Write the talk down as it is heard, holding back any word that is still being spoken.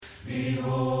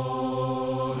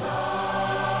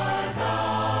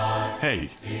Hey,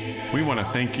 we want to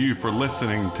thank you for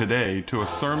listening today to a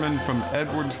sermon from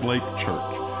Edwards Lake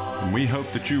Church, and we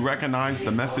hope that you recognize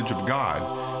the message of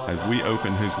God as we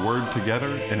open His Word together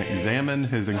and examine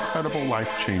His incredible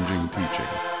life-changing teaching.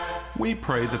 We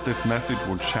pray that this message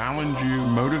will challenge you,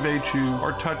 motivate you,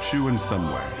 or touch you in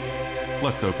some way.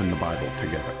 Let's open the Bible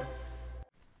together.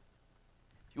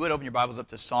 If you would open your Bibles up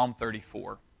to Psalm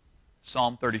 34.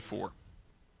 Psalm 34.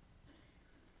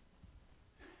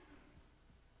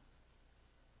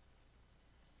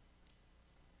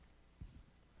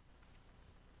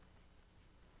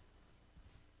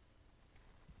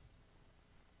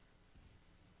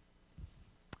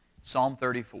 Psalm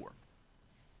 34.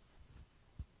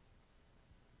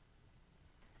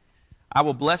 I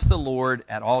will bless the Lord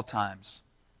at all times.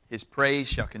 His praise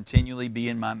shall continually be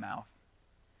in my mouth.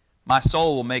 My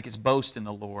soul will make its boast in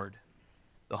the Lord.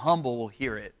 The humble will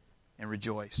hear it and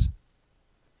rejoice.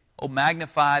 Oh,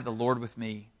 magnify the Lord with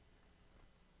me,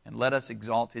 and let us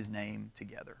exalt His name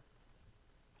together.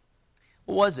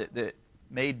 What was it that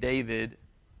made David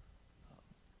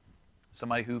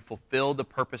somebody who fulfilled the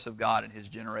purpose of God in his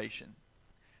generation?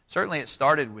 Certainly it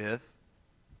started with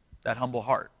that humble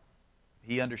heart.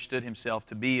 He understood himself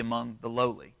to be among the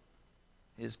lowly.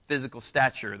 His physical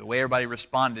stature, the way everybody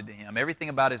responded to him, everything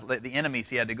about the enemies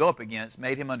he had to go up against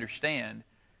made him understand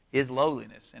his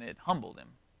lowliness, and it humbled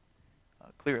him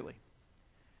clearly.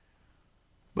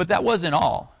 But that wasn't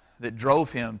all that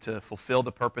drove him to fulfill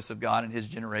the purpose of God in his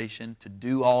generation, to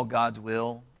do all God's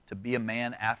will, to be a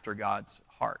man after God's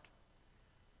heart.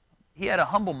 He had a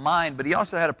humble mind, but he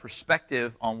also had a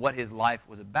perspective on what his life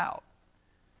was about.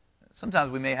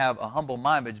 Sometimes we may have a humble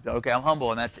mind, but just be, okay, I'm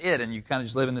humble, and that's it. And you kind of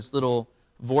just live in this little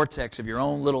vortex of your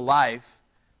own little life,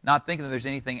 not thinking that there's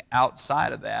anything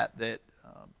outside of that that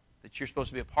you're supposed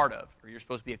to be a part of, or you're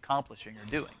supposed to be accomplishing or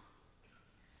doing.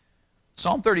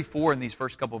 Psalm 34 in these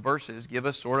first couple verses give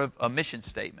us sort of a mission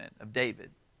statement of David.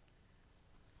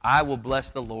 I will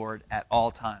bless the Lord at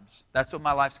all times. That's what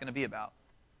my life's going to be about.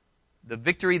 The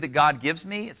victory that God gives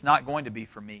me, it's not going to be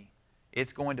for me.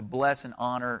 It's going to bless and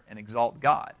honor and exalt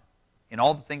God in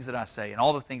all the things that I say, in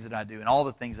all the things that I do, in all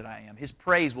the things that I am. His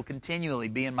praise will continually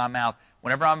be in my mouth.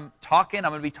 Whenever I'm talking,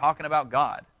 I'm going to be talking about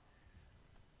God.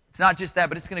 It's not just that,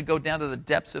 but it's going to go down to the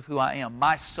depths of who I am.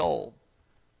 My soul,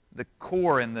 the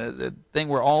core and the thing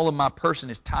where all of my person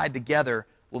is tied together,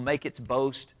 will make its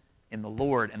boast in the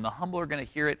Lord. And the humble are going to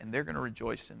hear it, and they're going to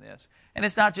rejoice in this. And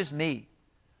it's not just me.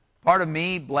 Part of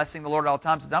me blessing the Lord at all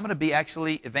times is I'm going to be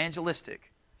actually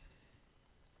evangelistic.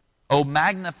 Oh,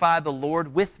 magnify the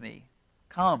Lord with me.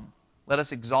 Come, let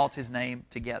us exalt His name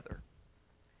together.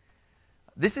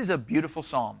 This is a beautiful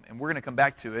psalm, and we're going to come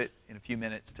back to it in a few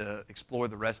minutes to explore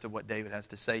the rest of what David has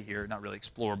to say here. Not really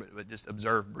explore, but just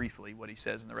observe briefly what he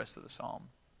says in the rest of the psalm.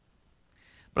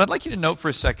 But I'd like you to note for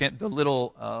a second the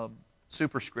little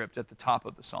superscript at the top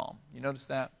of the psalm. You notice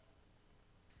that?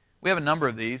 We have a number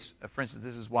of these. For instance,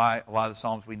 this is why a lot of the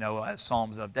psalms we know as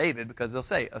Psalms of David, because they'll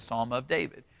say a Psalm of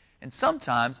David. And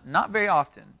sometimes, not very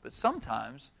often, but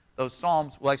sometimes those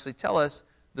psalms will actually tell us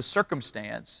the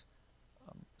circumstance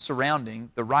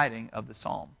surrounding the writing of the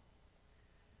psalm.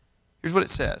 Here's what it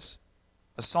says.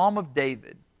 A psalm of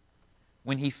David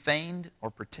when he feigned or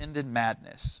pretended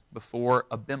madness before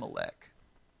Abimelech,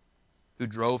 who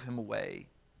drove him away,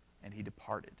 and he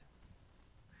departed.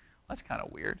 That's kind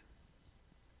of weird.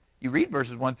 You read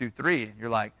verses 1 through 3, and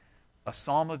you're like, a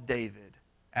psalm of David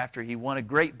after he won a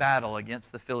great battle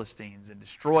against the Philistines and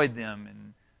destroyed them.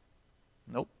 And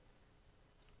nope.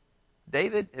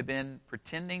 David had been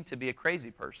pretending to be a crazy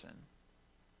person,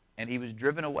 and he was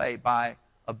driven away by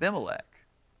Abimelech,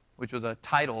 which was a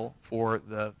title for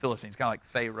the Philistines, kind of like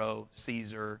Pharaoh,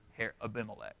 Caesar,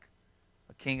 Abimelech,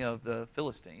 a king of the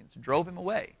Philistines, drove him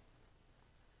away.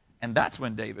 And that's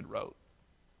when David wrote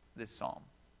this psalm.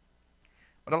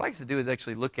 What I'd like us to do is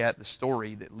actually look at the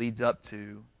story that leads up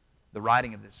to the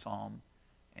writing of this psalm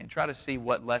and try to see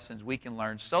what lessons we can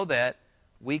learn so that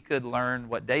we could learn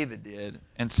what David did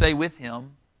and say with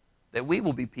him that we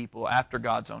will be people after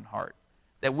God's own heart,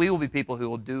 that we will be people who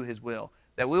will do His will,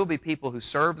 that we will be people who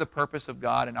serve the purpose of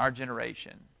God in our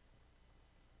generation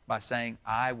by saying,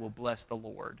 I will bless the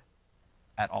Lord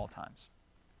at all times.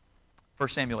 1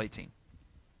 Samuel 18.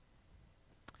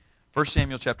 1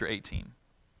 Samuel chapter 18.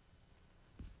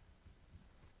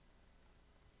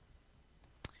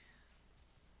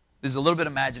 This is a little bit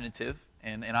imaginative,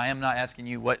 and I am not asking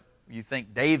you what you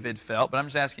think David felt, but I'm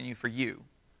just asking you for you.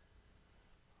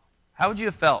 How would you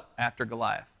have felt after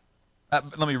Goliath?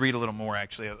 Let me read a little more,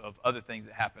 actually, of other things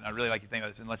that happened. I really like you to think about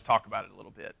this, and let's talk about it a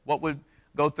little bit. What would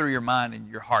go through your mind and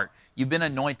your heart. You've been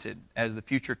anointed as the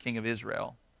future king of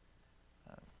Israel.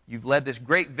 You've led this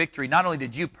great victory. Not only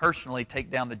did you personally take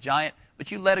down the giant,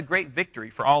 but you led a great victory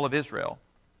for all of Israel.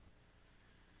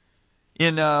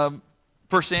 In 1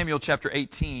 Samuel chapter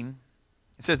 18,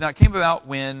 it says, "Now it came about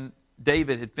when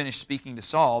David had finished speaking to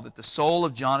Saul that the soul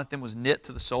of Jonathan was knit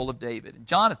to the soul of David. And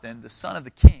Jonathan, the son of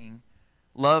the king,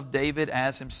 loved David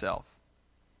as himself.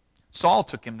 Saul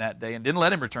took him that day and didn't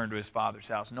let him return to his father's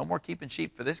house. No more keeping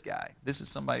sheep for this guy. This is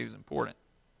somebody who's important.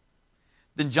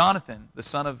 Then Jonathan, the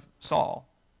son of Saul,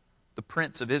 the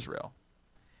prince of Israel,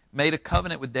 made a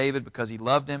covenant with David because he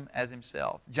loved him as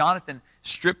himself. Jonathan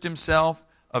stripped himself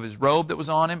of his robe that was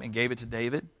on him and gave it to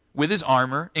David, with his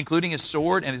armor, including his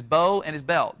sword and his bow and his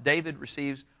belt." David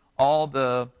receives all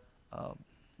the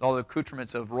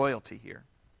accoutrements of royalty here.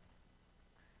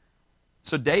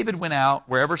 So David went out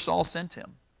wherever Saul sent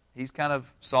him. He's kind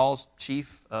of Saul's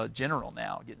chief general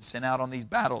now, getting sent out on these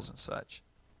battles and such.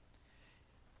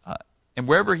 And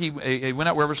wherever he went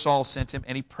out wherever Saul sent him,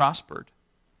 and he prospered.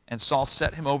 And Saul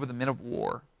set him over the men of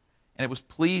war. And it was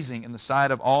pleasing in the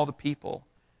sight of all the people,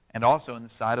 and also in the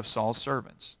sight of Saul's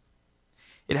servants.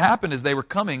 It happened as they were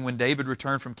coming, when David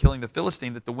returned from killing the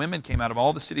Philistine, that the women came out of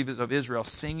all the cities of Israel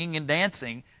singing and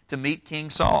dancing to meet King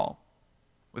Saul,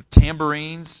 with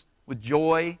tambourines, with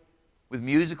joy, with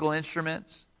musical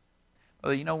instruments.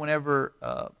 Well, you know, whenever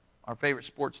our favorite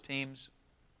sports teams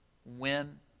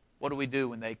win, what do we do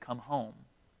when they come home?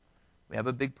 We have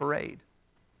a big parade.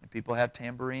 And people have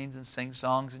tambourines and sing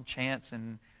songs and chants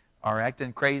and are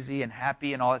acting crazy and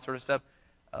happy and all that sort of stuff.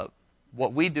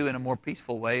 What we do in a more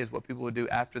peaceful way is what people would do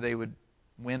after they would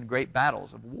win great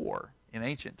battles of war in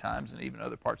ancient times and even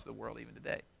other parts of the world even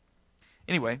today.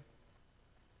 Anyway,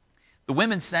 the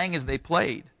women sang as they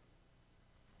played,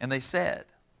 and they said,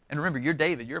 and remember, you're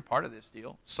David, you're a part of this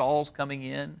deal. Saul's coming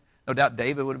in. No doubt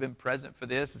David would have been present for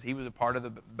this, as he was a part of the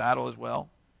battle as well.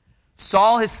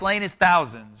 "Saul has slain his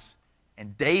thousands,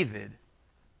 and David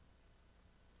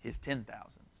his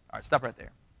 10,000s. All right, stop right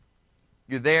there.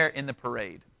 You're there in the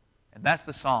parade. And that's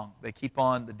the song they keep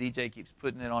on, the DJ keeps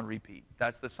putting it on repeat.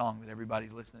 That's the song that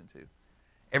everybody's listening to.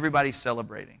 Everybody's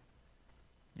celebrating.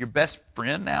 Your best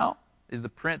friend now is the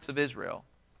Prince of Israel.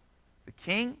 The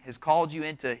king has called you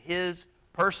into his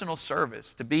personal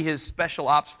service, to be his special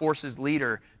ops forces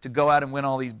leader, to go out and win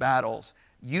all these battles.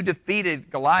 You defeated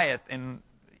Goliath, and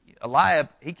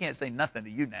Eliab, he can't say nothing to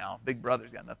you now. Big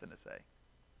brother's got nothing to say.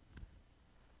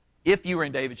 If you were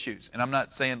in David's shoes, and I'm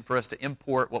not saying for us to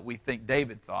import what we think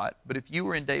David thought, but if you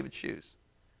were in David's shoes,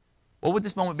 what would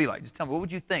this moment be like? Just tell me, what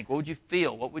would you think? What would you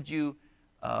feel? What would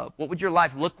your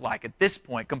life look like at this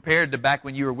point compared to back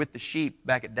when you were with the sheep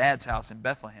back at Dad's house in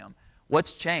Bethlehem?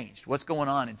 What's changed? What's going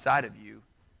on inside of you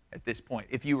at this point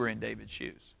if you were in David's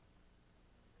shoes?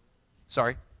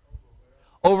 Sorry?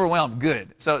 Overwhelmed.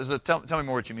 Good. So tell me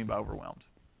more what you mean by overwhelmed.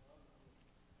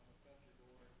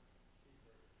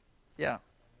 Yeah.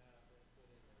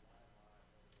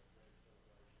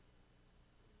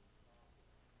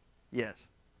 Yes.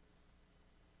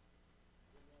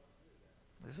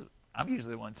 I'm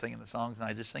usually the one singing the songs, and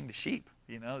I just sing to sheep.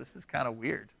 You know, this is kind of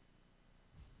weird.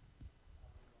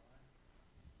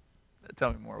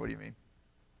 Tell me more. What do you mean?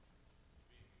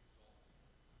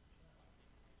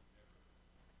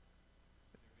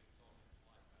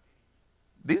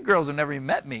 These girls have never even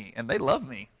met me, and they love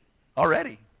me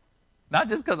already. Not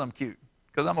just because I'm cute,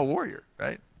 because I'm a warrior,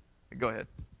 right? Go ahead.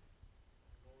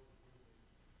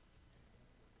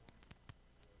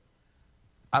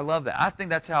 I love that. I think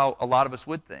that's how a lot of us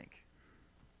would think.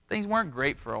 Things weren't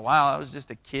great for a while. I was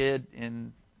just a kid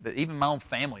that even my own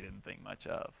family didn't think much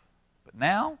of. But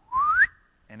now,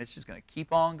 and it's just going to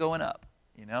keep on going up,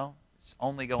 you know? It's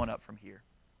only going up from here.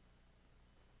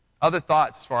 Other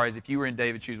thoughts as far as if you were in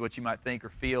David's shoes, what you might think or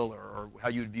feel or how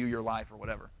you would view your life or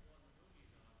whatever.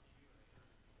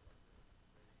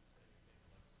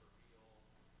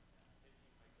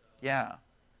 Yeah.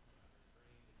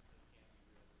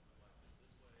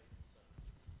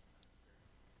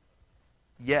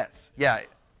 Yes. Yeah.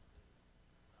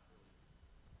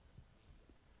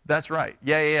 That's right.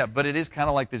 Yeah. But it is kind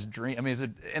of like this dream. I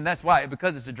mean, and that's why,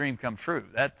 because it's a dream come true.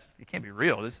 It can't be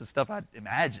real. This is stuff I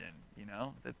imagine, you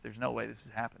know, that there's no way this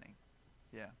is happening.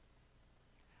 Yeah.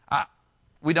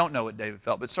 We don't know what David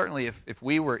felt, but certainly if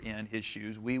we were in his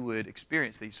shoes, we would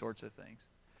experience these sorts of things.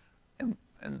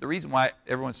 And the reason why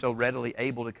everyone's so readily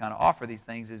able to kind of offer these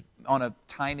things is on a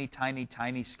tiny, tiny,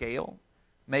 tiny scale.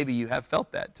 Maybe you have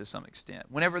felt that to some extent.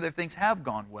 Whenever their things have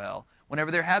gone well,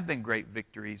 whenever there have been great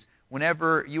victories,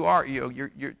 whenever your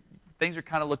things are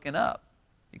kind of looking up,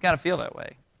 you kind of feel that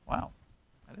way. Wow,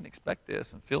 I didn't expect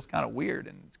this, and it feels kind of weird,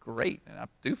 and it's great, and I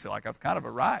do feel like I've kind of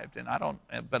arrived, and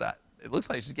it looks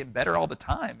like it's just getting better all the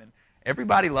time, and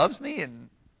everybody loves me, and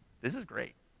this is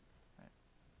great.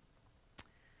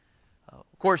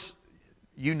 Of course,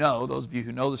 those of you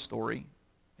who know the story,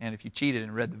 and if you cheated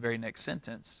and read the very next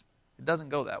sentence, it doesn't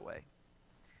go that way.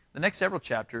 The next several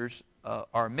chapters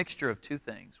are a mixture of two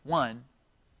things. One,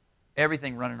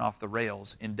 everything running off the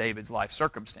rails in David's life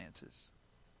circumstances.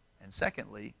 And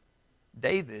secondly,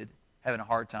 David having a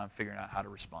hard time figuring out how to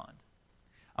respond.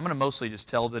 I'm going to mostly just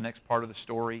tell the next part of the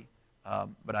story,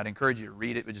 but I'd encourage you to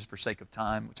read it, but just for sake of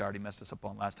time, which I already messed us up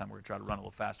on last time. We're going to try to run a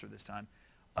little faster this time.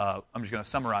 I'm just going to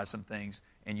summarize some things,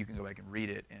 and you can go back and read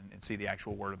it and see the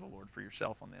actual word of the Lord for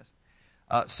yourself on this.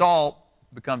 Saul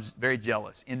becomes very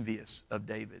jealous, envious of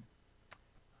David.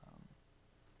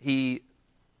 He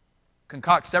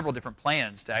concocts several different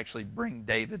plans to actually bring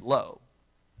David low.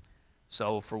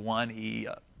 So for one,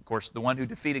 of course, the one who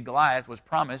defeated Goliath was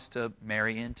promised to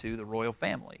marry into the royal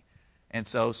family. And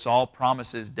so Saul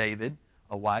promises David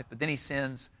a wife, but then he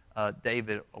sends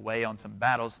David away on some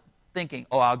battles thinking,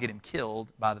 I'll get him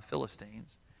killed by the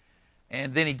Philistines.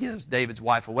 And then he gives David's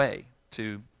wife away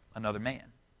to another man.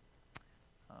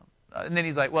 And then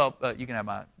he's like, you can have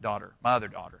my other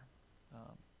daughter,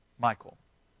 Michal,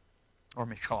 or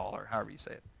Michal, or however you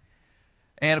say it.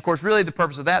 And, of course, really the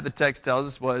purpose of that, the text tells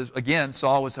us, was, again,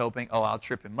 Saul was hoping, I'll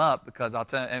trip him up because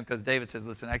because David says,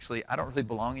 listen, actually, I don't really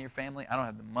belong in your family. I don't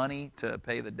have the money to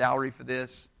pay the dowry for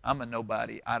this. I'm a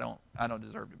nobody. I don't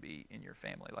deserve to be in your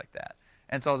family like that.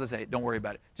 And Saul says, hey, don't worry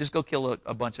about it. Just go kill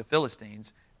a bunch of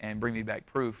Philistines and bring me back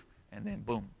proof, and then,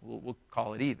 boom, we'll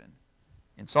call it even.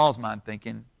 In Saul's mind,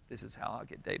 thinking, this is how I'll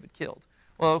get David killed.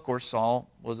 Well, of course, Saul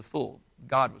was a fool.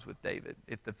 God was with David.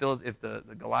 If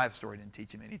the Goliath story didn't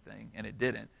teach him anything, and it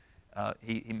didn't,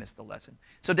 he missed the lesson.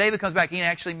 So David comes back. He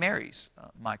actually marries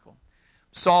Michal.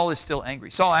 Saul is still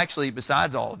angry. Saul actually,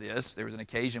 besides all of this, there was an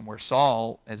occasion where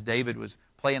Saul, as David was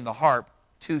playing the harp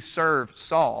to serve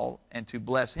Saul and to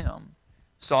bless him,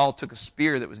 Saul took a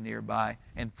spear that was nearby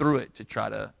and threw it to try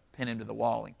to pin him to the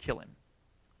wall and kill him.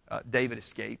 David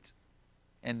escaped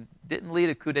and didn't lead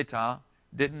a coup d'etat,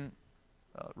 didn't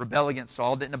rebel against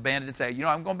Saul, didn't abandon and say,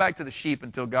 I'm going back to the sheep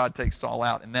until God takes Saul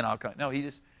out and then I'll come. No, he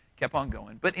just kept on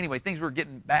going. But anyway, things were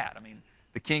getting bad. I mean,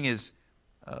 the king is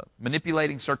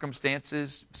manipulating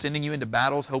circumstances, sending you into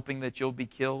battles, hoping that you'll be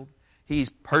killed. He's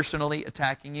personally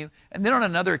attacking you. And then on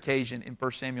another occasion in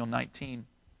 1 Samuel 19,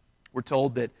 we're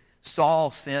told that Saul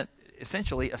sent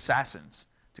essentially assassins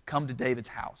to come to David's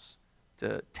house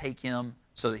to take him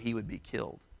so that he would be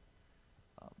killed.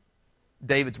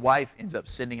 David's wife ends up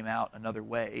sending him out another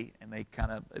way, and they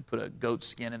put a goat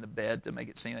skin in the bed to make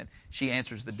it seem that she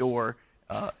answers the door,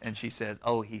 and she says,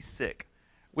 he's sick,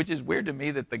 which is weird to me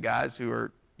that the guys who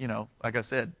are, like I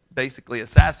said, basically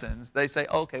assassins, they say,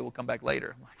 okay, we'll come back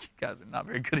later. I'm like, you guys are not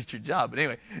very good at your job. But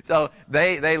anyway, so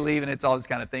they leave, and it's all this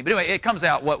kind of thing. But anyway, it comes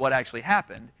out what actually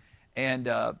happened, and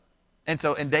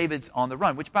David's on the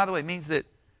run, which, by the way, means that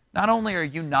not only are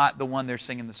you not the one they're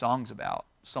singing the songs about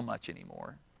so much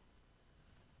anymore,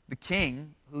 the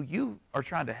king, who you are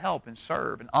trying to help and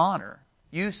serve and honor,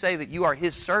 you say that you are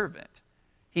his servant.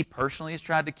 He personally has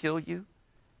tried to kill you.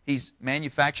 He's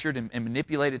manufactured and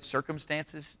manipulated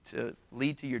circumstances to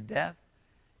lead to your death.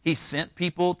 He sent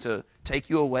people to take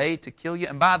you away, to kill you.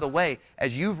 And by the way,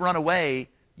 as you've run away,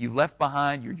 you've left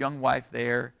behind your young wife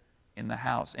there in the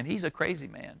house. And he's a crazy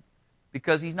man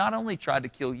because he's not only tried to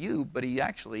kill you, but he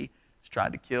actually has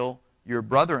tried to kill your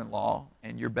brother-in-law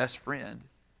and your best friend,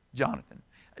 Jonathan.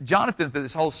 Jonathan, through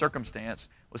this whole circumstance,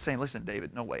 was saying, listen,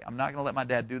 David, no way. I'm not going to let my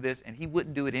dad do this, and he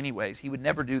wouldn't do it anyways. He would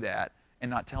never do that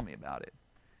and not tell me about it.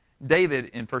 David,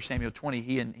 in 1 Samuel 20,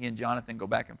 he and Jonathan go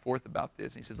back and forth about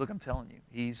this. And he says, look, I'm telling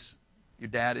you, your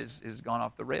dad has gone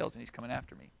off the rails, and he's coming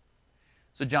after me.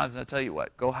 So Jonathan, I'll tell you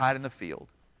what, go hide in the field.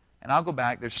 And I'll go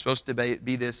back. There's supposed to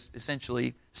be this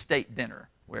essentially state dinner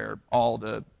where all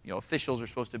the officials are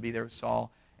supposed to be there with Saul,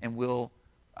 and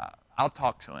I'll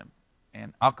talk to him.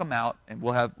 And I'll come out, and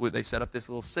they set up this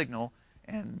little signal,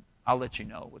 and I'll let you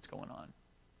know what's going on.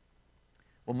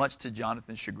 Well, much to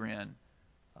Jonathan's chagrin,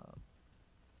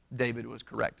 David was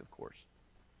correct, of course.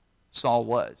 Saul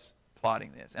was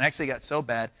plotting this. And actually it got so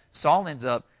bad, Saul ends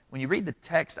up, when you read the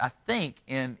text, I think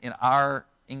in our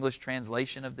English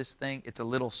translation of this thing, it's a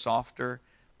little softer.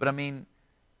 But I mean,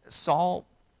 Saul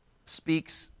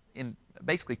speaks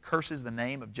basically curses the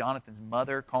name of Jonathan's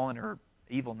mother, calling her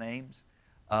evil names.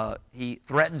 He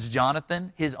threatens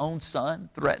Jonathan, his own son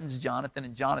threatens Jonathan,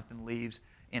 and Jonathan leaves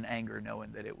in anger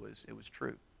knowing that it was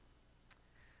true.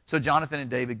 So Jonathan and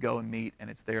David go and meet, and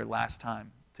it's their last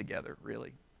time together,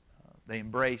 really. They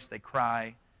embrace, they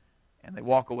cry, And they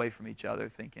walk away from each other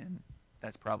thinking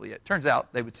that's probably it. Turns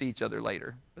out they would see each other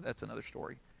later, but that's another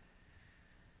story.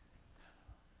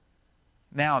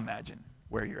 Now imagine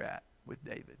where you're at with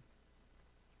David.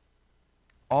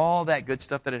 All that good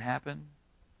stuff that had happened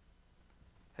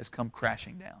has come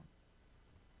crashing down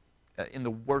in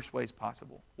the worst ways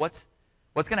possible. What's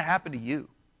going to happen to you?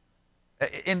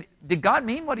 And did God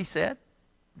mean what he said?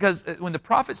 Because when the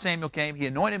prophet Samuel came, he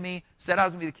anointed me, said I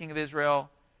was going to be the king of Israel.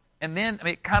 And then,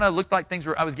 it kind of looked like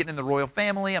I was getting in the royal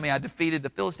family. I defeated the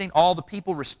Philistine. All the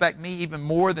people respect me even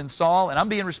more than Saul. And I'm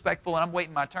being respectful and I'm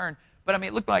waiting my turn. But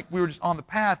it looked like we were just on the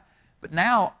path. But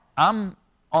now I'm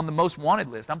on the most wanted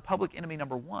list. I'm public enemy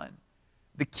number one.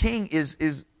 The king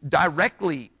is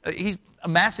directly, he's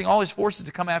amassing all his forces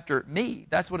to come after me.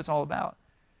 That's what it's all about.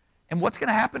 And what's going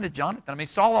to happen to Jonathan?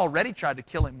 Saul already tried to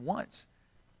kill him once.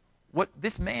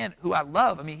 This man who I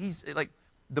love, he's like,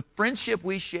 the friendship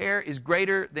we share is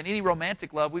greater than any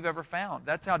romantic love we've ever found.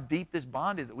 That's how deep this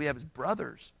bond is that we have as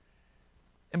brothers.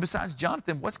 And besides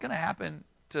Jonathan, what's going to happen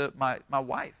to my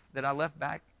wife that I left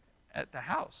back at the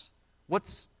house?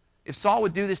 If Saul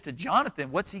would do this to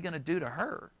Jonathan, what's he going to do to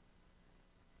her?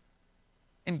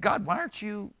 And God, why would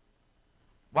you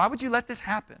let this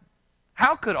happen?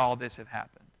 How could all this have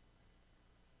happened?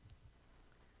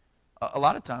 A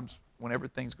lot of times, whenever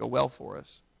things go well for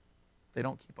us, they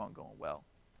don't keep on going well.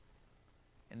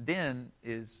 And then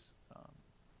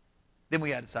we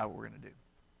got to decide what we're going to do.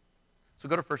 So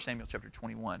go to 1 Samuel chapter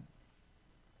 21.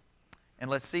 And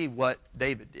let's see what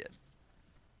David did.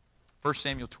 1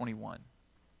 Samuel 21.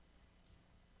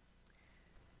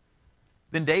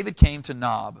 Then David came to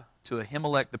Nob, to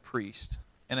Ahimelech the priest.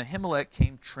 And Ahimelech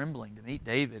came trembling to meet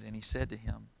David, and he said to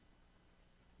him,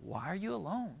 "Why are you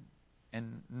alone,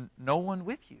 and no one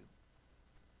with you?"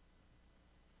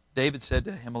 David said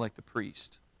to Ahimelech the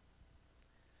priest,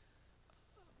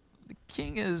 "The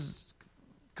king has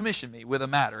commissioned me with a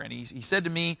matter, and he said to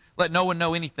me, 'Let no one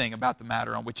know anything about the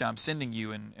matter on which I am sending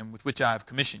you and with which I have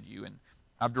commissioned you.' And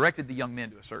I've directed the young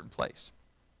men to a certain place."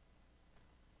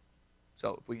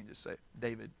 So if we can just say,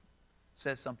 David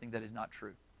says something that is not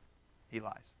true. He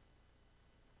lies.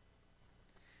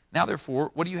 "Now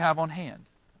therefore, what do you have on hand?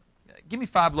 Give me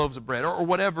 5 loaves of bread, or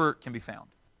whatever can be found."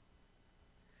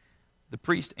 The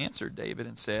priest answered David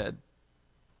and said,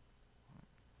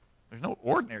 "There's no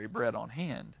ordinary bread on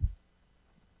hand,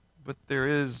 but there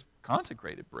is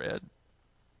consecrated bread,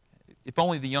 if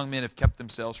only the young men have kept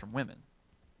themselves from women."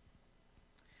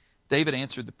 David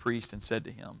answered the priest and said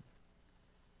to him,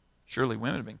 "Surely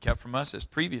women have been kept from us as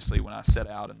previously when I set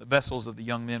out, and the vessels of the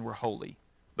young men were holy,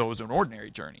 though it was an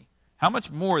ordinary journey. How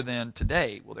much more then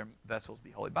today will their vessels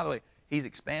be holy?" By the way, he's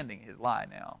expanding his lie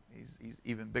now. He's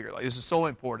even bigger. Like, this is so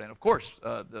important. Of course,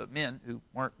 the men who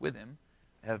weren't with him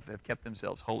have kept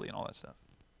themselves holy and all that stuff.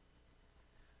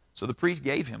 So the priest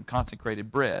gave him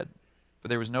consecrated bread, for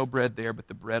there was no bread there but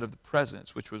the bread of the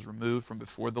presence, which was removed from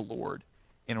before the Lord,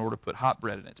 in order to put hot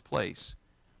bread in its place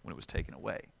when it was taken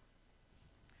away.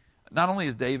 Not only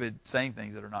is David saying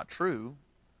things that are not true,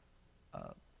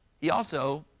 he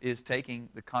also is taking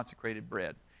the consecrated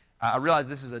bread. I realize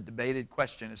this is a debated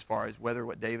question as far as whether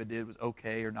what David did was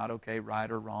okay or not okay, right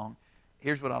or wrong.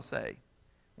 Here's what I'll say.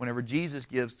 Whenever Jesus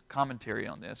gives commentary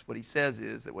on this, what he says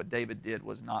is that what David did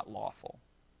was not lawful.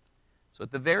 So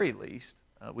at the very least,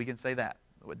 we can say that.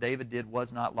 What David did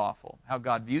was not lawful. How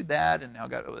God viewed that and how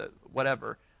God,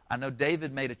 whatever. I know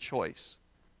David made a choice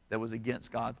that was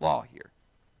against God's law here.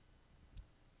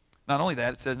 Not only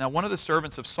that, it says, "Now one of the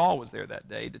servants of Saul was there that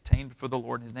day, detained before the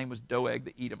Lord, and his name was Doeg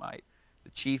the Edomite,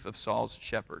 the chief of Saul's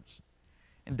shepherds.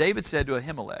 And David said to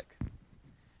Ahimelech,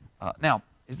 'Now,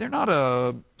 is there not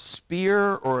a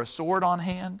spear or a sword on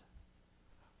hand?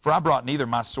 For I brought neither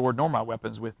my sword nor my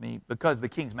weapons with me, because the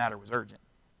king's matter was urgent.'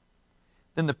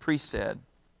 Then the priest said,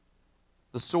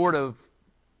 'The sword of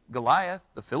Goliath,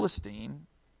 the Philistine,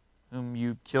 whom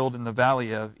you killed in the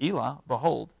valley of Elah,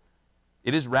 behold,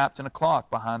 it is wrapped in a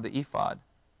cloth behind the ephod.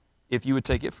 If you would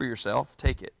take it for yourself,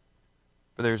 take it,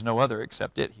 for there is no other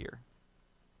except it here.'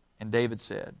 And David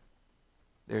said,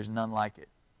 'There's none like it.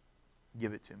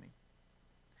 Give it to me.'"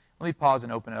 Let me pause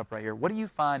and open it up right here. What do you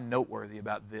find noteworthy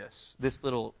about this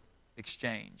little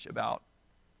exchange about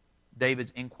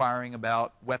David's inquiring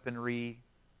about weaponry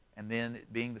and then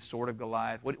it being the sword of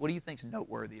Goliath? What do you think is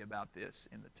noteworthy about this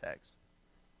in the text?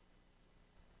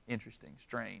 Interesting,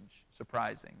 strange,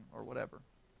 surprising, or whatever.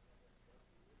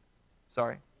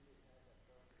 Sorry?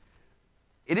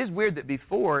 It is weird that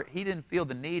before, he didn't feel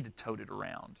the need to tote it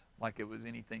around like it was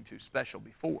anything too special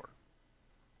before.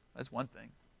 That's one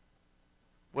thing.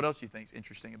 What else do you think is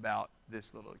interesting about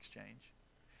this little exchange?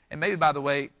 And maybe, by the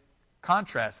way,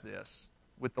 contrast this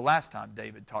with the last time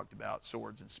David talked about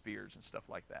swords and spears and stuff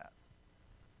like that.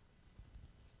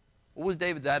 What was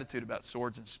David's attitude about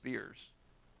swords and spears?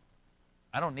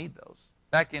 I don't need those.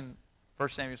 Back in 1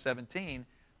 Samuel 17,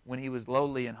 when he was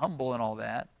lowly and humble and all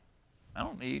that, I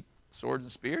don't need swords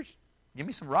and spears. Give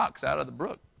me some rocks out of the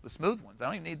brook, the smooth ones. I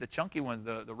don't even need the chunky ones,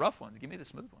 the rough ones. Give me the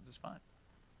smooth ones. It's fine.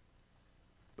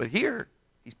 But here,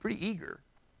 he's pretty eager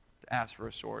to ask for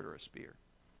a sword or a spear.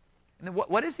 And then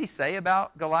what does he say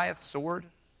about Goliath's sword?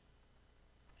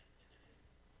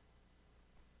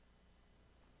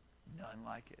 None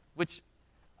like it. Which,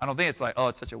 I don't think it's like, oh,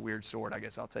 it's such a weird sword, I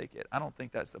guess I'll take it. I don't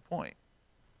think that's the point.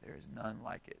 There is none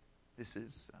like it. This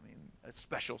is, a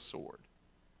special sword.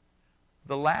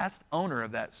 The last owner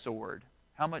of that sword,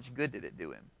 how much good did it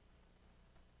do him?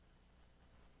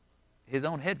 His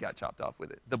own head got chopped off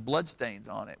with it. The bloodstains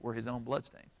on it were his own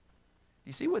bloodstains.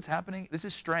 You see what's happening? This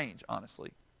is strange,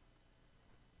 honestly.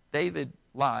 David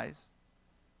lies.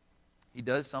 He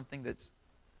does something that's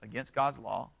against God's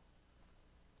law.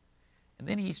 And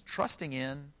then he's trusting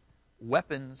in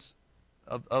weapons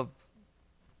of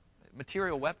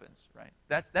material weapons, right?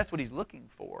 That's what he's looking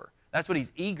for. That's what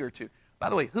he's eager to. By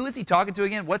the way, who is he talking to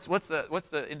again? What's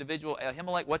the individual?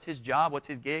 Ahimelech, what's his job? What's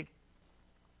his gig?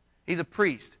 He's a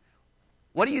priest.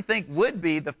 What do you think would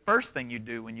be the first thing you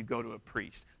do when you go to a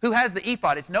priest? Who has the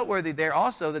ephod? It's noteworthy there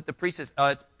also that the priest says,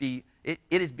 it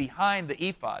is behind the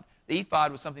ephod. The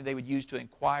ephod was something they would use to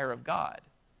inquire of God.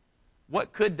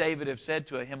 What could David have said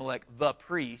to Ahimelech, the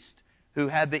priest, who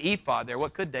had the ephod there?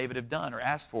 What could David have done or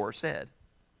asked for or said?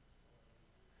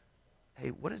 Hey,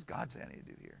 what does God say I need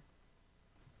to do here?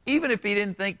 Even if he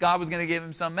didn't think God was going to give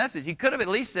him some message, he could have at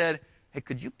least said, hey,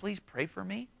 could you please pray for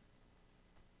me?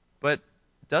 But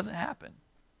it doesn't happen.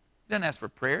 He doesn't ask for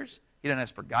prayers. He doesn't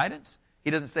ask for guidance.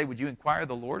 He doesn't say, would you inquire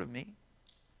the Lord of me?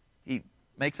 He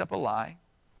makes up a lie.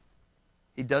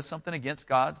 He does something against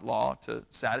God's law to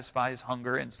satisfy his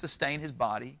hunger and sustain his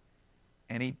body.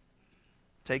 And he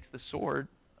takes the sword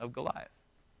of Goliath.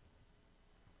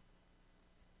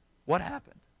 What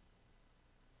happened?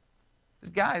 This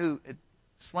guy who had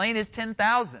slain his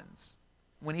 10,000s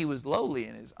when he was lowly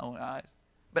in his own eyes.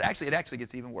 But actually, it actually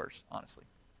gets even worse, honestly.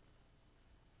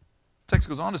 The text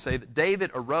goes on to say that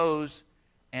David arose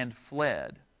and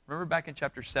fled. Remember back in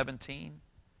chapter 17?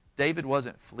 David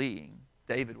wasn't fleeing.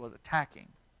 David was attacking.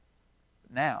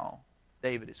 But now,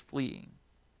 David is fleeing.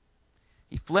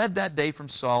 He fled that day from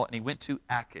Saul, and he went to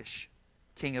Achish,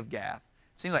 king of Gath.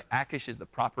 It seems like Achish is the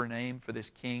proper name for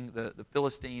this king. The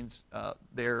Philistines,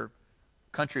 their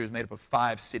country was made up of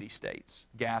 5 city-states.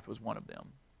 Gath was one of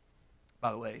them.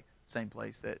 By the way, same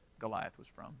place that Goliath was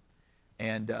from.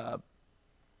 And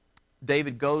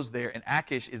David goes there, and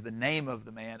Achish is the name of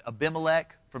the man.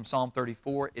 Abimelech from Psalm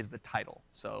 34 is the title.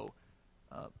 So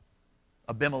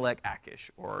Abimelech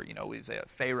Achish, or we say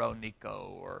Pharaoh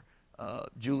Necho, or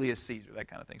Julius Caesar, that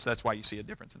kind of thing. So that's why you see a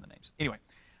difference in the names. Anyway,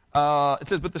 it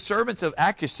says, but the servants of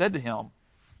Achish said to him,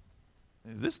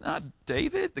 is this not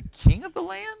David, the king of the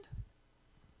land?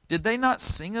 Did they not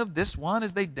sing of this one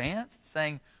as they danced,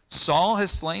 saying, Saul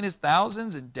has slain his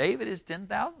thousands and David his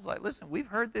 10,000s? Like, listen, we've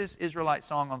heard this Israelite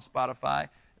song on Spotify.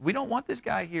 We don't want this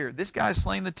guy here. This guy's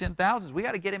slain the 10,000s. We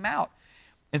got to get him out.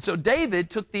 And so David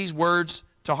took these words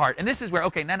to heart. And this is where,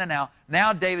 okay,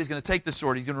 now David's going to take the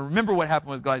sword. He's going to remember what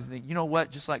happened with Goliath and think, you know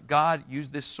what? Just like God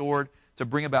used this sword to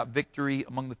bring about victory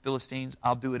among the Philistines,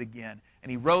 I'll do it again.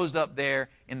 And he rose up there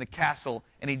in the castle,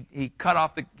 and he cut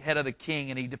off the head of the king,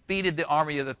 and he defeated the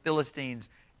army of the Philistines,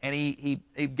 and he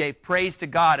gave praise to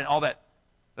God and all that.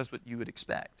 That's what you would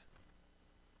expect.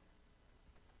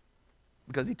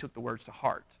 Because he took the words to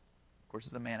heart. Of course,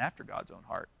 he's a man after God's own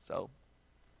heart, so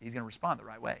he's going to respond the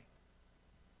right way.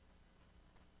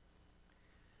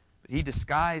 But he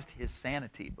disguised his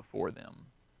sanity before them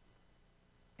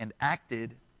and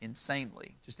acted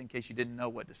insanely. Just in case you didn't know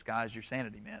what disguise your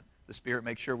sanity meant, the Spirit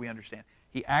makes sure we understand.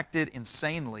 He acted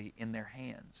insanely in their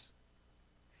hands.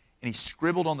 And he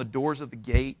scribbled on the doors of the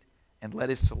gate and let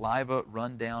his saliva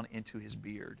run down into his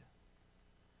beard.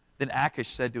 Then Achish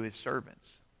said to his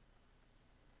servants,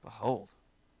 behold,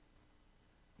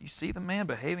 you see the man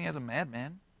behaving as a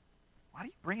madman? Why do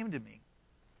you bring him to me?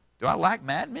 Do I lack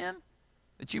madmen,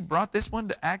 that you brought this one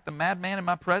to act the madman in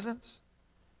my presence?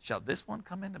 Shall this one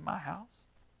come into my house?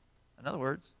 In other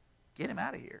words, get him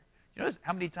out of here. You notice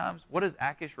how many times, what does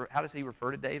Achish, how does he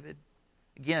refer to David?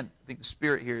 Again, I think the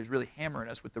Spirit here is really hammering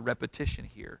us with the repetition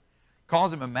here.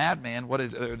 Calls him a madman.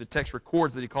 The text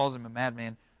records that he calls him a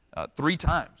madman 3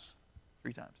 times.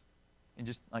 3 times. In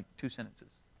just like 2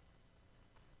 sentences.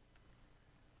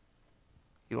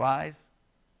 He lies.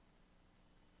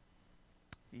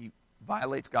 He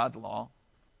violates God's law.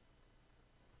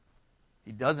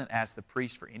 He doesn't ask the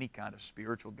priest for any kind of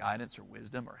spiritual guidance or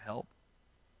wisdom or help.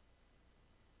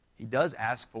 He does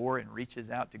ask for and reaches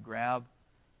out to grab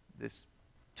this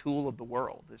tool of the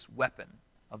world, this weapon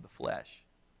of the flesh.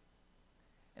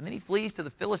 And then he flees to the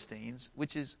Philistines,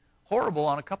 which is horrible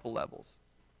on a couple levels.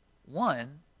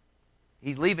 One,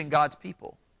 he's leaving God's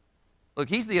people. Look,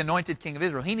 he's the anointed king of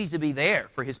Israel. He needs to be there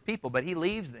for his people, but he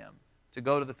leaves them to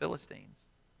go to the Philistines.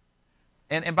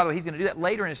 And by the way, he's going to do that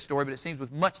later in his story, but it seems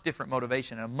with much different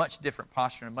motivation and a much different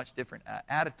posture and a much different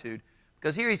attitude.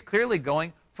 Because here he's clearly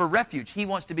going for refuge. He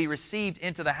wants to be received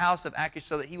into the house of Achish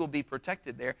so that he will be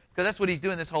protected there. Because that's what he's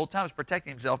doing this whole time, is protecting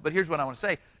himself. But here's what I want to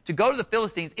say. To go to the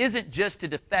Philistines isn't just to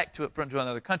defect to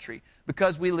another country.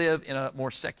 Because we live in a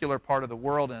more secular part of the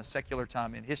world and a secular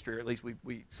time in history, or at least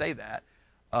we say that.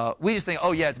 We just think,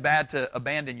 oh yeah, it's bad to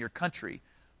abandon your country.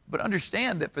 But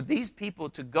understand that for these people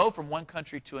to go from one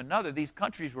country to another, these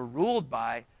countries were ruled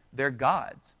by their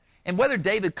gods. And whether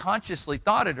David consciously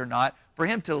thought it or not, for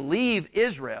him to leave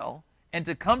Israel and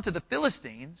to come to the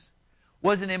Philistines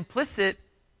was an implicit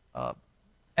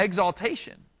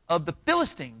exaltation of the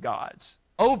Philistine gods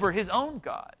over his own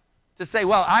God. To say,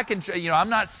 well, I'm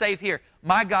not safe here.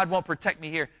 My God won't protect me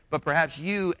here, but perhaps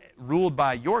you, ruled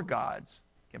by your gods,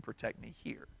 can protect me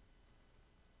here.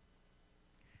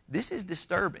 This is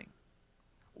disturbing.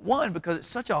 One, because it's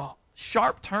such a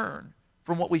sharp turn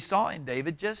from what we saw in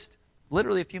David just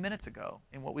literally a few minutes ago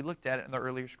in what we looked at in the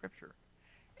earlier scripture.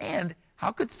 And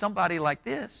how could somebody like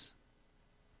this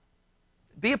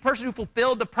be a person who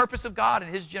fulfilled the purpose of God in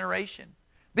his generation?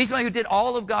 Be somebody who did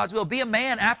all of God's will. Be a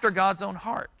man after God's own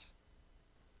heart.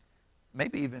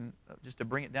 Maybe even, just to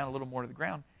bring it down a little more to the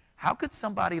ground, how could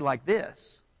somebody like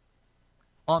this,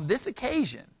 on this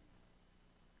occasion,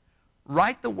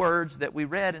 write the words that we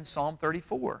read in Psalm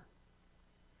 34?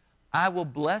 I will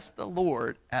bless the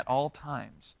Lord at all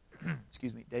times.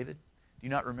 Excuse me, David, do you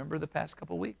not remember the past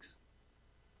couple weeks?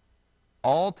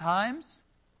 All times?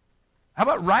 How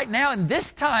about right now in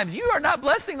this times? You are not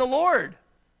blessing the Lord.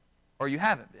 Or you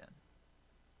haven't been.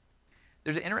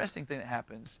 There's an interesting thing that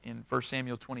happens in 1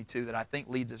 Samuel 22 that I think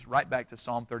leads us right back to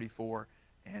Psalm 34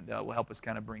 and will help us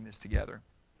kind of bring this together.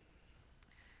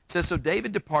 It says, so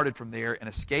David departed from there and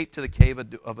escaped to the cave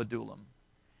of Adullam.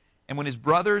 And when his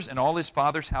brothers and all his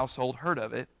father's household heard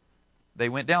of it, they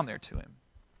went down there to him.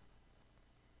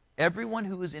 Everyone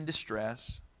who was in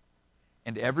distress,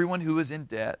 and everyone who was in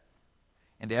debt,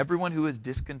 and everyone who was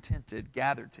discontented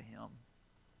gathered to him.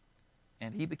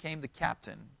 And he became the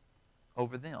captain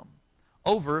over them.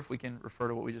 Over, if we can refer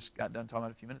to what we just got done talking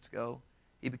about a few minutes ago,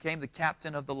 he became the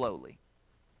captain of the lowly.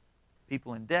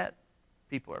 People in debt,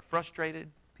 people who are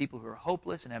frustrated, people who are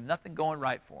hopeless and have nothing going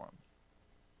right for them.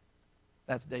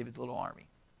 That's David's little army.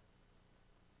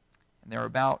 And there are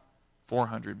about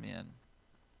 400 men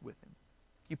with him.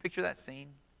 Can you picture that scene?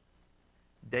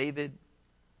 David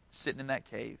sitting in that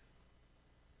cave.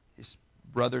 His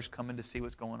brothers coming to see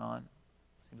what's going on.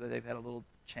 Seems like they've had a little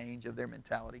change of their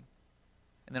mentality.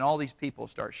 And then all these people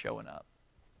start showing up.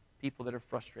 People that are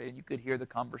frustrated. You could hear the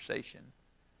conversation.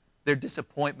 Their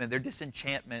disappointment, their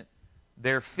disenchantment,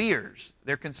 their fears,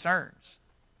 their concerns.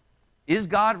 Is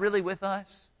God really with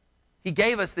us? He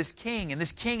gave us this king, and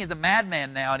this king is a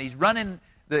madman now, and he's running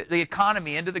the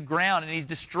economy into the ground, and he's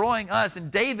destroying us.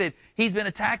 And David, he's been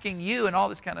attacking you and all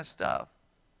this kind of stuff.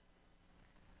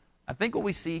 I think what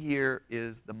we see here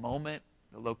is the moment,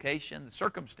 the location, the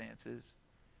circumstances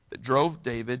that drove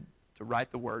David to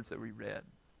write the words that we read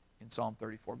in Psalm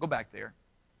 34. Go back there.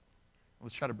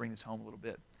 Let's try to bring this home a little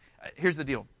bit. Here's the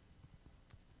deal.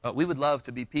 We would love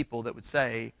to be people that would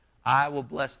say, I will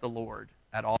bless the Lord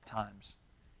at all times.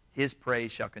 His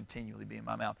praise shall continually be in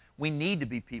my mouth. We need to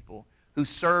be people who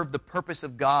serve the purpose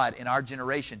of God in our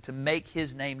generation, to make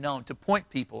His name known, to point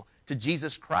people to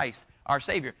Jesus Christ, our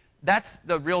Savior. That's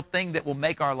the real thing that will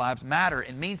make our lives matter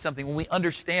and mean something when we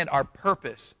understand our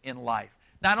purpose in life.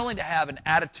 Not only to have an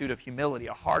attitude of humility,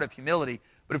 a heart of humility,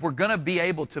 but if we're going to be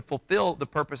able to fulfill the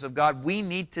purpose of God, we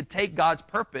need to take God's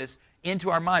purpose into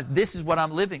our minds. This is what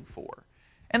I'm living for.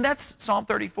 And that's Psalm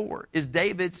 34, is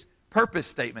David's purpose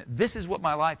statement. This is what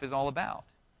my life is all about.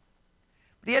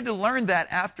 But he had to learn that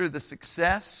after the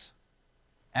success,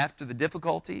 after the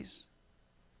difficulties,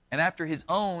 and after his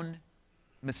own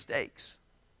mistakes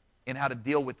in how to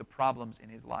deal with the problems in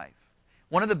his life.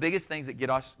 One of the biggest things that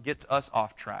gets us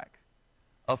off track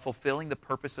of fulfilling the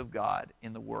purpose of God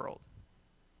in the world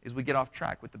is we get off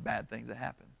track with the bad things that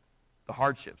happen, the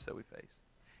hardships that we face,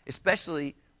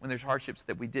 especially when there's hardships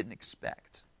that we didn't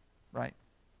expect, right?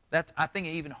 That's, I think,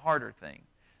 an even harder thing.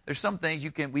 There's some things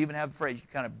we even have a phrase, you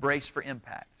kind of brace for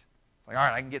impact. It's like, all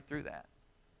right, I can get through that.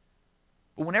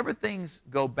 But whenever things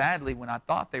go badly, when I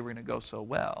thought they were going to go so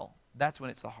well, that's when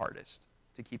it's the hardest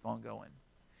to keep on going.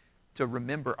 To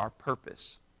remember our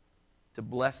purpose, to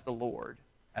bless the Lord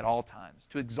at all times,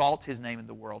 to exalt His name in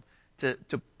the world,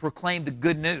 to proclaim the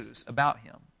good news about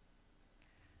Him.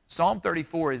 Psalm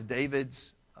 34 is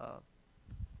David's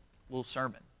little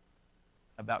sermon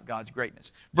about God's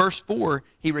greatness. Verse 4,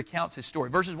 he recounts his story.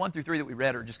 Verses 1 through 3 that we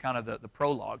read are just kind of the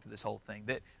prologue to this whole thing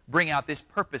that bring out this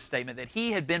purpose statement that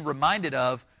he had been reminded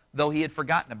of, though he had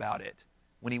forgotten about it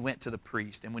when he went to the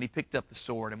priest and when he picked up the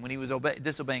sword and when he was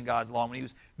disobeying God's law, when he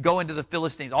was going to the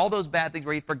Philistines, all those bad things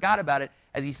where he forgot about it.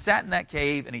 As he sat in that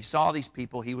cave and he saw these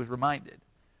people, he was reminded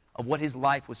of what his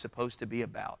life was supposed to be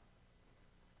about.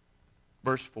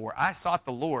 Verse 4, I sought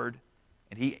the Lord,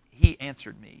 and he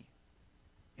answered me,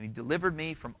 and He delivered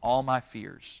me from all my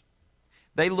fears.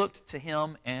 They looked to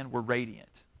Him and were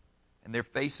radiant, and their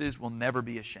faces will never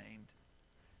be ashamed.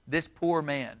 This poor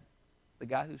man, the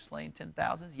guy who slain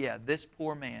 10,000s, this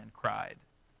poor man cried,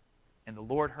 and the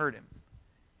Lord heard him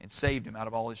and saved him out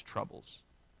of all his troubles.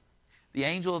 The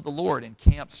angel of the Lord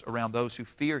encamps around those who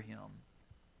fear Him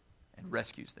and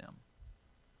rescues them.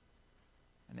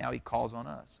 And now He calls on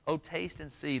us. Oh, taste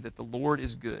and see that the Lord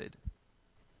is good.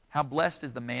 How blessed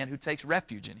is the man who takes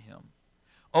refuge in Him.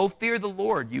 Oh, fear the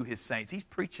Lord, you His saints. He's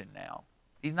preaching now.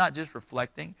 He's not just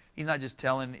reflecting. He's not just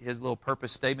telling his little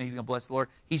purpose statement. He's going to bless the Lord.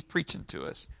 He's preaching to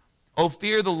us. Oh,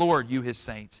 fear the Lord, you His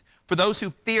saints. For those who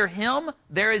fear Him,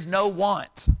 there is no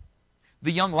want.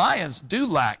 The young lions do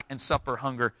lack and suffer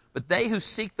hunger, but they who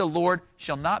seek the Lord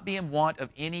shall not be in want of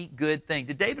any good thing.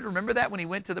 Did David remember that when he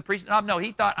went to the priest? No,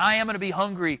 he thought, I am going to be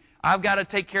hungry. I've got to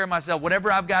take care of myself.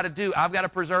 Whatever I've got to do, I've got to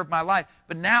preserve my life.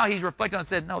 But now he's reflecting and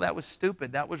said, no, that was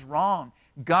stupid. That was wrong.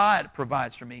 God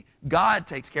provides for me. God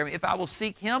takes care of me. If I will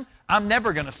seek Him, I'm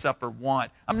never going to suffer want.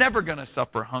 I'm never going to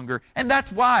suffer hunger. And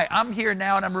that's why I'm here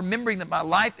now and I'm remembering that my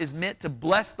life is meant to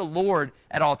bless the Lord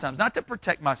at all times. Not to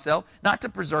protect myself, not to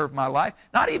preserve my life,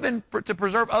 not even to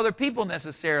preserve other people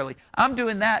necessarily. I'm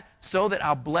doing that so that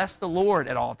I'll bless the Lord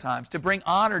at all times, to bring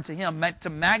honor to Him, to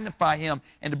magnify Him,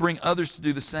 and to bring others to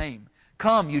do the same.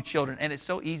 Come, you children. And it's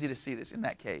so easy to see this in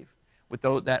that cave with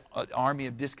that army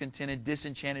of discontented,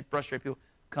 disenchanted, frustrated people.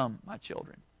 Come, my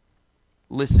children.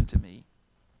 Listen to me.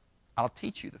 I'll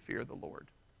teach you the fear of the Lord.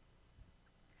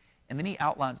 And then he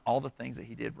outlines all the things that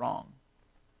he did wrong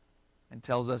and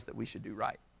tells us that we should do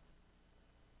right.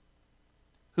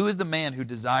 Who is the man who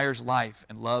desires life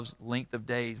and loves length of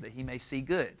days that he may see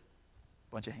good?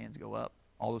 A bunch of hands go up.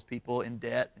 All those people in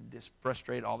debt and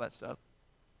frustrated, all that stuff.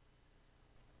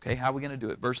 Okay, how are we going to do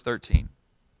it? Verse 13.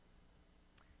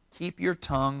 Keep your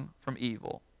tongue from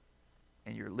evil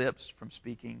and your lips from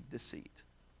speaking deceit.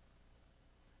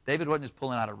 David wasn't just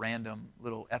pulling out a random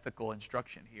little ethical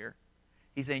instruction here.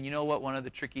 He's saying, you know what one of the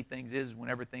tricky things is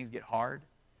whenever things get hard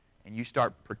and you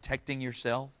start protecting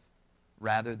yourself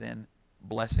rather than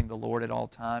blessing the Lord at all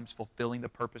times, fulfilling the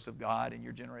purpose of God in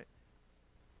your generation,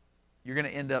 you're going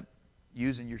to end up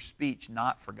using your speech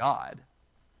not for God,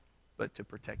 but to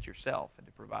protect yourself and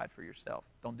to provide for yourself.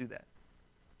 Don't do that.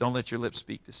 Don't let your lips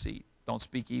speak deceit. Don't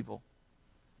speak evil.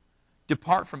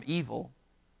 Depart from evil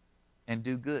and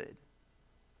do good.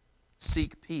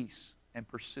 Seek peace and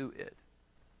pursue it.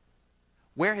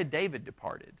 Where had David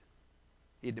departed?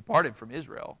 He had departed from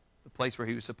Israel, the place where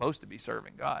he was supposed to be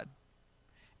serving God.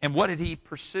 And what had he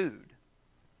pursued?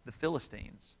 The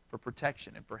Philistines for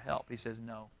protection and for help. He says,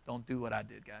 no, don't do what I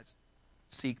did, guys.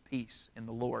 Seek peace in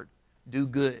the Lord. Do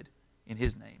good in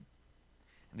His name.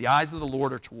 And the eyes of the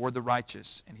Lord are toward the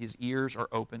righteous, and His ears are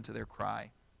open to their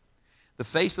cry. The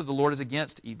face of the Lord is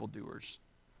against evildoers,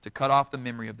 to cut off the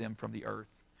memory of them from the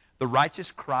earth. The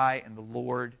righteous cry, and the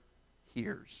Lord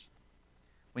hears.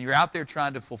 When you're out there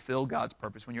trying to fulfill God's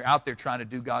purpose, when you're out there trying to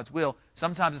do God's will,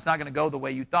 sometimes it's not going to go the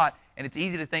way you thought, and it's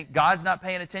easy to think God's not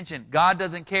paying attention, God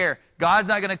doesn't care, God's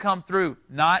not going to come through.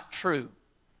 Not true.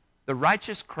 The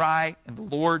righteous cry, and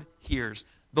the Lord hears.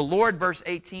 The Lord, verse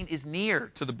 18, is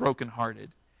near to the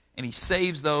brokenhearted, and He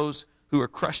saves those who are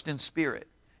crushed in spirit.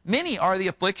 Many are the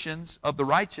afflictions of the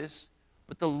righteous,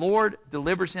 but the Lord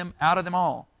delivers him out of them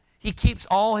all. He keeps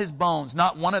all his bones,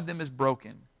 not one of them is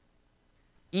broken.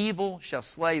 Evil shall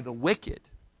slay the wicked,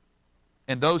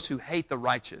 and those who hate the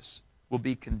righteous will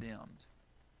be condemned.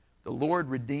 The Lord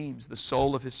redeems the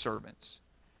soul of His servants,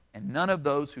 and none of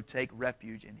those who take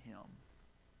refuge in Him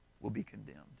will be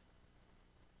condemned.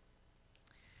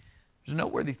 There's a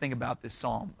noteworthy thing about this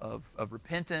psalm of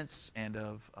repentance and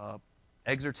of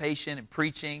exhortation and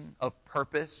preaching of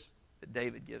purpose that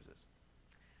David gives us.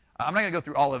 I'm not going to go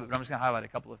through all of it, but I'm just going to highlight a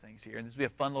couple of things here. And this will be a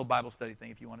fun little Bible study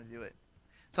thing if you want to do it.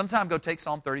 Sometime go take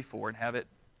Psalm 34 and have it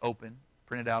open,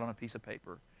 print it out on a piece of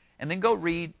paper, And then go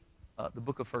read the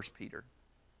book of 1 Peter.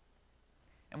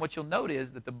 And what you'll note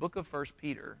is that the book of 1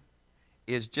 Peter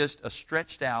is just a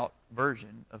stretched out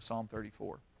version of Psalm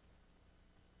 34.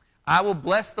 I will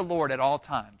bless the Lord at all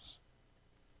times.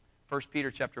 1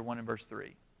 Peter chapter 1 and verse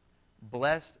 3.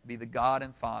 Blessed be the God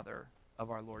and Father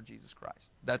of our Lord Jesus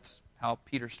Christ. That's how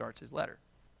Peter starts his letter.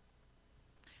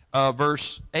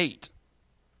 Verse 8.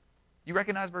 You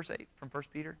recognize verse 8 from 1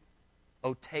 Peter?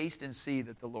 Oh, taste and see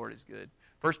that the Lord is good.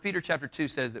 1 Peter chapter 2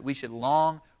 says that we should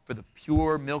long for the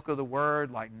pure milk of the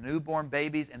word like newborn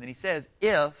babies. And then he says,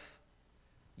 if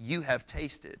you have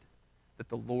tasted that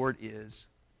the Lord is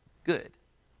good.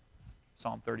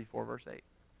 Psalm 34, verse 8.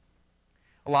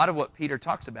 A lot of what Peter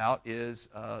talks about is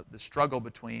the struggle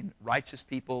between righteous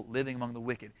people living among the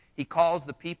wicked. He calls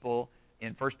the people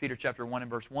in 1 Peter chapter 1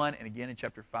 and verse 1, and again in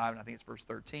chapter 5, and I think it's verse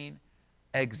 13,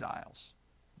 exiles.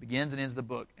 Begins and ends the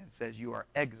book, and it says, you are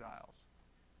exiles.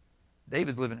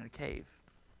 David's living in a cave.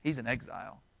 He's an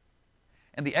exile.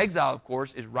 And the exile, of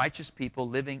course, is righteous people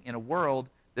living in a world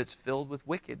that's filled with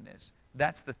wickedness.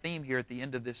 That's the theme here at the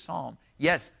end of this psalm.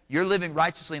 Yes, you're living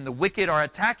righteously and the wicked are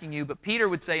attacking you, but Peter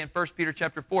would say in 1 Peter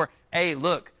chapter 4, hey,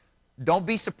 look, don't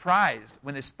be surprised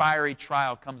when this fiery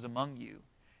trial comes among you.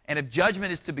 And if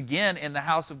judgment is to begin in the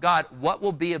house of God, what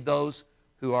will be of those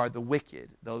who are the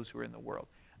wicked, those who are in the world?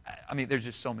 I mean, there's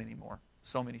just so many more,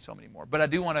 so many more. But I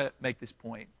do want to make this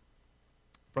point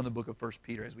from the book of 1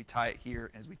 Peter as we tie it here,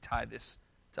 as we tie this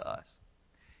to us.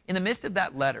 In the midst of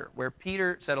that letter, where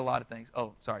Peter said a lot of things,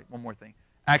 one more thing.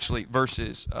 Actually,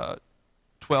 verses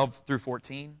 12 through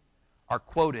 14 are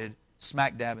quoted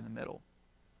smack dab in the middle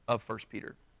of 1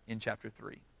 Peter in chapter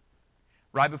 3.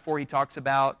 Right before he talks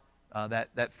about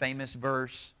that famous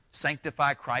verse,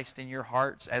 sanctify Christ in your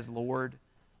hearts as Lord,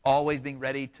 always being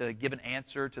ready to give an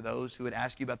answer to those who would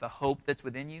ask you about the hope that's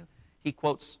within you, he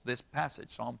quotes this passage,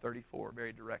 Psalm 34,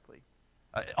 very directly.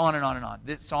 On and on and on.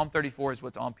 Psalm 34 is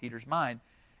what's on Peter's mind.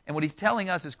 And what he's telling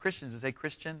us as Christians is, hey,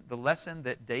 Christian, the lesson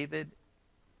that David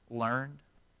learned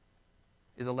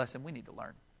is a lesson we need to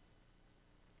learn.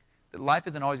 That life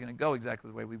isn't always going to go exactly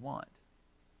the way we want.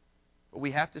 But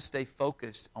we have to stay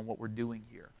focused on what we're doing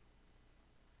here.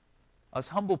 Us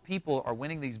humble people are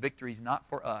winning these victories not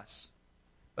for us,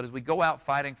 but as we go out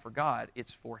fighting for God,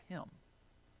 it's for Him.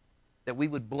 That we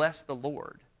would bless the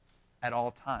Lord at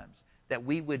all times. That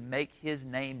we would make His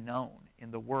name known in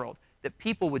the world. That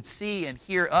people would see and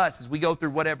hear us as we go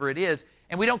through whatever it is,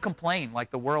 and we don't complain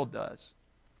like the world does.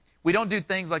 We don't do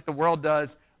things like the world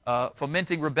does,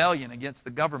 fomenting rebellion against the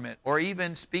government, or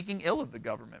even speaking ill of the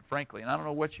government, frankly. And I don't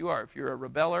know what you are, if you're a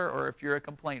rebeller or if you're a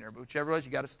complainer, but whichever it is,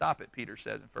 you got to stop it, Peter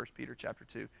says in 1 Peter chapter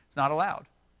 2. It's not allowed.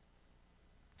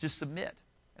 Just submit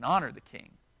and honor the king,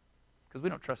 because we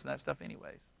don't trust in that stuff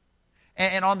anyways.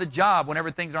 And on the job,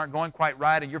 whenever things aren't going quite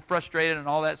right and you're frustrated and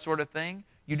all that sort of thing,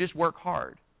 you just work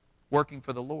hard, working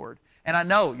for the Lord. And I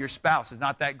know your spouse is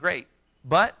not that great,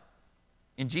 but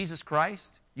in Jesus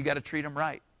Christ, you got to treat them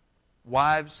right.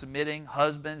 Wives submitting,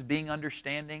 husbands being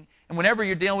understanding. And whenever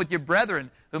you're dealing with your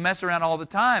brethren who mess around all the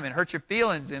time and hurt your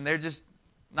feelings and they're just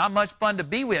not much fun to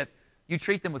be with, you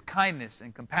treat them with kindness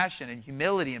and compassion and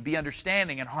humility and be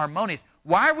understanding and harmonious.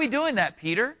 Why are we doing that,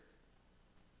 Peter?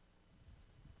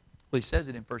 Well, he says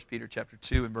it in 1 Peter chapter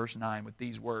 2 and verse 9 with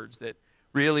these words that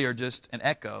really are just an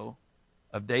echo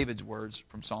of David's words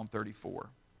from Psalm 34.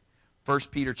 1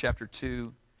 Peter chapter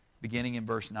 2, beginning in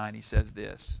verse 9, he says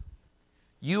this,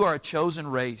 you are a chosen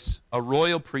race, a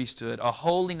royal priesthood, a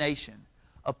holy nation,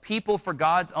 a people for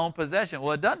God's own possession.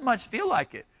 Well, it doesn't much feel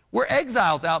like it. We're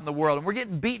exiles out in the world, and we're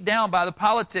getting beat down by the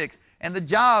politics, and the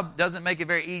job doesn't make it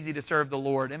very easy to serve the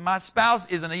Lord, and my spouse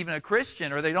isn't even a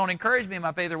Christian, or they don't encourage me in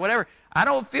my faith, or whatever. I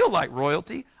don't feel like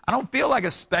royalty. I don't feel like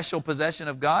a special possession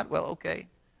of God. Well, okay.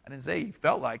 I didn't say you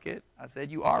felt like it. I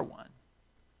said you are one.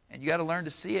 And you got to learn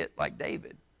to see it like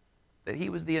David, that he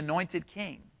was the anointed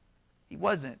king. He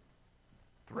wasn't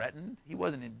threatened. He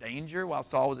wasn't in danger while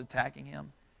Saul was attacking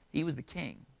him. He was the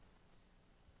king.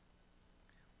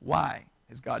 Why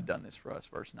has God done this for us?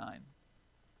 Verse 9.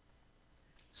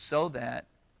 So that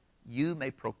you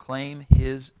may proclaim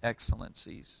His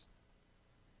excellencies,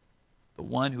 the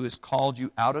one who has called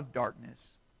you out of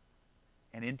darkness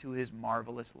and into His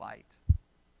marvelous light.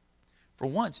 For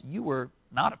once you were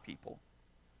not a people,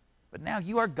 but now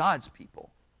you are God's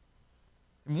people.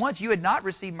 And once you had not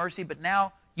received mercy, but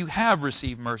now you have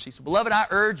received mercy. So, beloved, I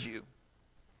urge you,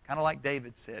 kind of like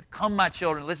David said, come, my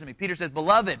children, listen to me. Peter says,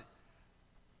 beloved,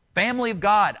 family of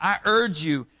God, I urge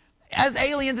you, as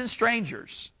aliens and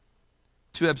strangers,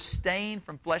 to abstain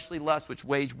from fleshly lusts which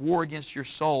wage war against your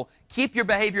soul. Keep your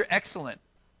behavior excellent.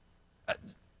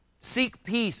 Seek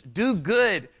peace. Do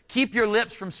good. Keep your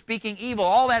lips from speaking evil,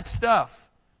 all that stuff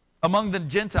among the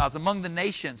Gentiles, among the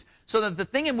nations, so that the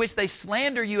thing in which they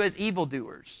slander you as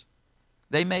evildoers,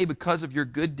 they may, because of your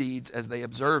good deeds as they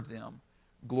observe them,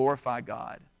 glorify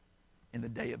God in the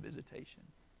day of visitation.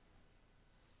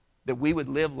 That we would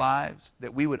live lives,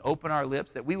 that we would open our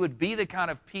lips, that we would be the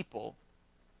kind of people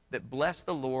that bless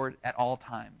the Lord at all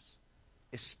times,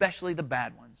 especially the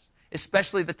bad ones,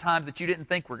 especially the times that you didn't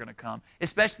think were going to come,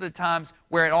 especially the times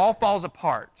where it all falls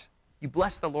apart. You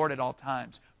bless the Lord at all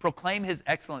times. Proclaim His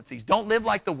excellencies. Don't live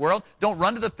like the world. Don't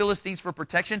run to the Philistines for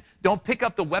protection. Don't pick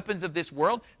up the weapons of this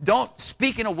world. Don't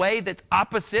speak in a way that's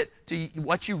opposite to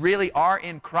what you really are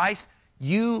in Christ.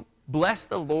 You bless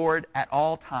the Lord at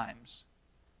all times.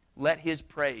 Let His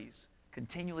praise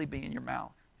continually be in your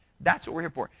mouth. That's what we're here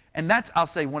for. And that's, I'll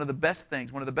say, one of the best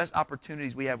things, one of the best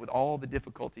opportunities we have with all the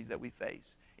difficulties that we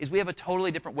face, is we have a totally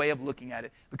different way of looking at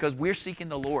it because we're seeking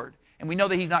the Lord. And we know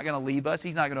that He's not going to leave us.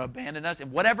 He's not going to abandon us.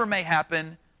 And whatever may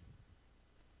happen,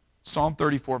 Psalm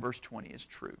 34, verse 20 is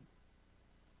true.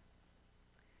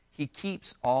 He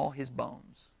keeps all His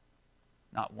bones.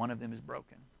 Not one of them is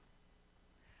broken.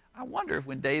 I wonder if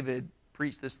when David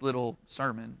preached this little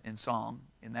sermon in song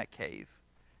in that cave,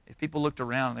 if people looked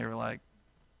around and they were like,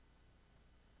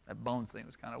 that bones thing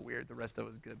was kind of weird. The rest of it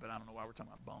was good, but I don't know why we're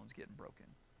talking about bones getting broken.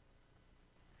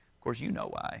 Of course, you know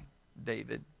why.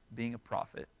 David, being a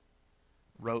prophet,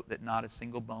 wrote that not a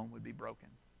single bone would be broken.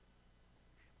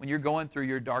 When you're going through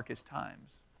your darkest times,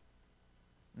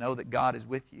 know that God is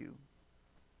with you.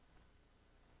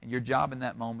 And your job in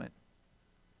that moment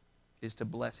is to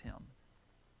bless Him.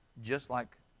 Just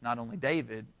like not only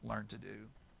David learned to do,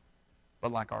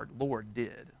 but like our Lord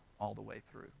did all the way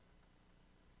through.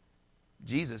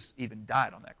 Jesus even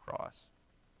died on that cross.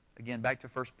 Again, back to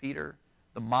 1 Peter,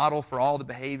 the model for all the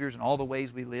behaviors and all the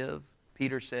ways we live,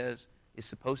 Peter says, is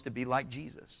supposed to be like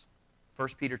Jesus. 1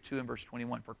 Peter 2 and verse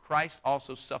 21, for Christ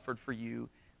also suffered for you,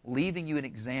 leaving you an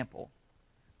example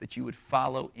that you would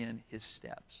follow in His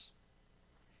steps.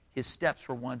 His steps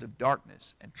were ones of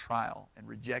darkness and trial and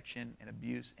rejection and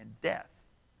abuse and death.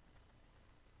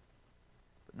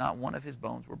 But not one of His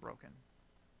bones were broken.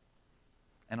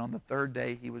 And on the third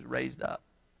day, He was raised up.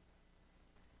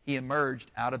 He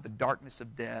emerged out of the darkness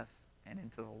of death and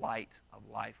into the light of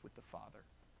life with the Father.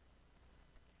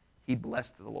 He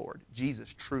blessed the Lord.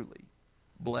 Jesus truly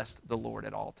blessed the Lord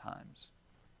at all times.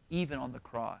 Even on the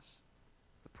cross,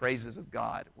 the praises of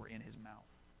God were in His mouth.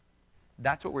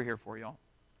 That's what we're here for, y'all.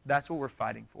 That's what we're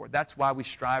fighting for. That's why we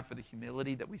strive for the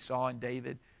humility that we saw in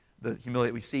David, the humility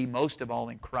that we see most of all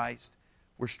in Christ.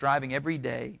 We're striving every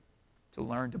day to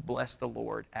learn to bless the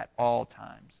Lord at all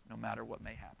times, no matter what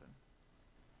may happen.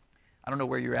 I don't know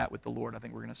where you're at with the Lord. I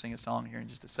think we're going to sing a song here in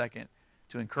just a second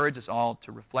to encourage us all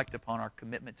to reflect upon our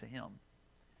commitment to Him.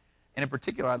 And in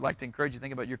particular, I'd like to encourage you to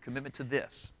think about your commitment to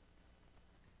this,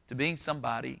 to being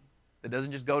somebody that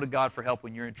doesn't just go to God for help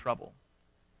when you're in trouble,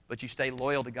 but you stay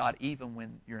loyal to God even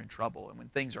when you're in trouble and when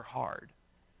things are hard,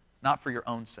 not for your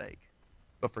own sake,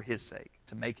 but for His sake,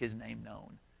 to make His name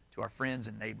known to our friends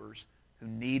and neighbors who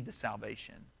need the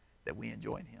salvation that we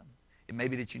enjoy in Him. It may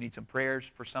be that you need some prayers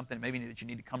for something. It may be that you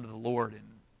need to come to the Lord and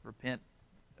repent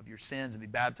of your sins and be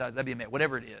baptized. That'd be amazing.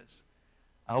 Whatever it is.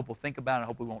 I hope we'll think about it. I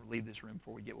hope we won't leave this room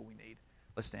before we get what we need.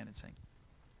 Let's stand and sing.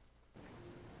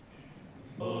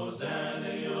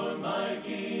 Hosanna, you're my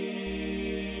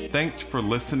King. Thanks for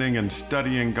listening and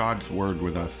studying God's Word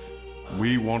with us.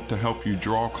 We want to help you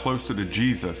draw closer to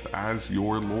Jesus as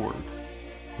your Lord.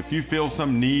 If you feel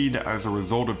some need as a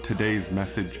result of today's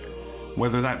message,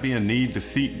 whether that be a need to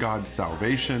seek God's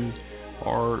salvation,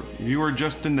 or you are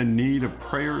just in the need of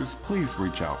prayers, please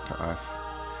reach out to us.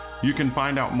 You can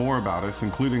find out more about us,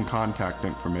 including contact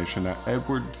information, at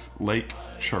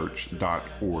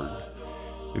edwardslakechurch.org.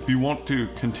 If you want to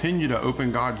continue to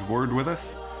open God's Word with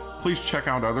us, please check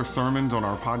out other sermons on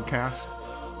our podcast,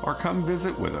 or come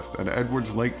visit with us at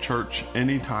Edwards Lake Church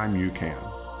anytime you can.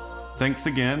 Thanks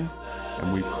again,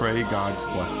 and we pray God's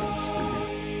blessings for you.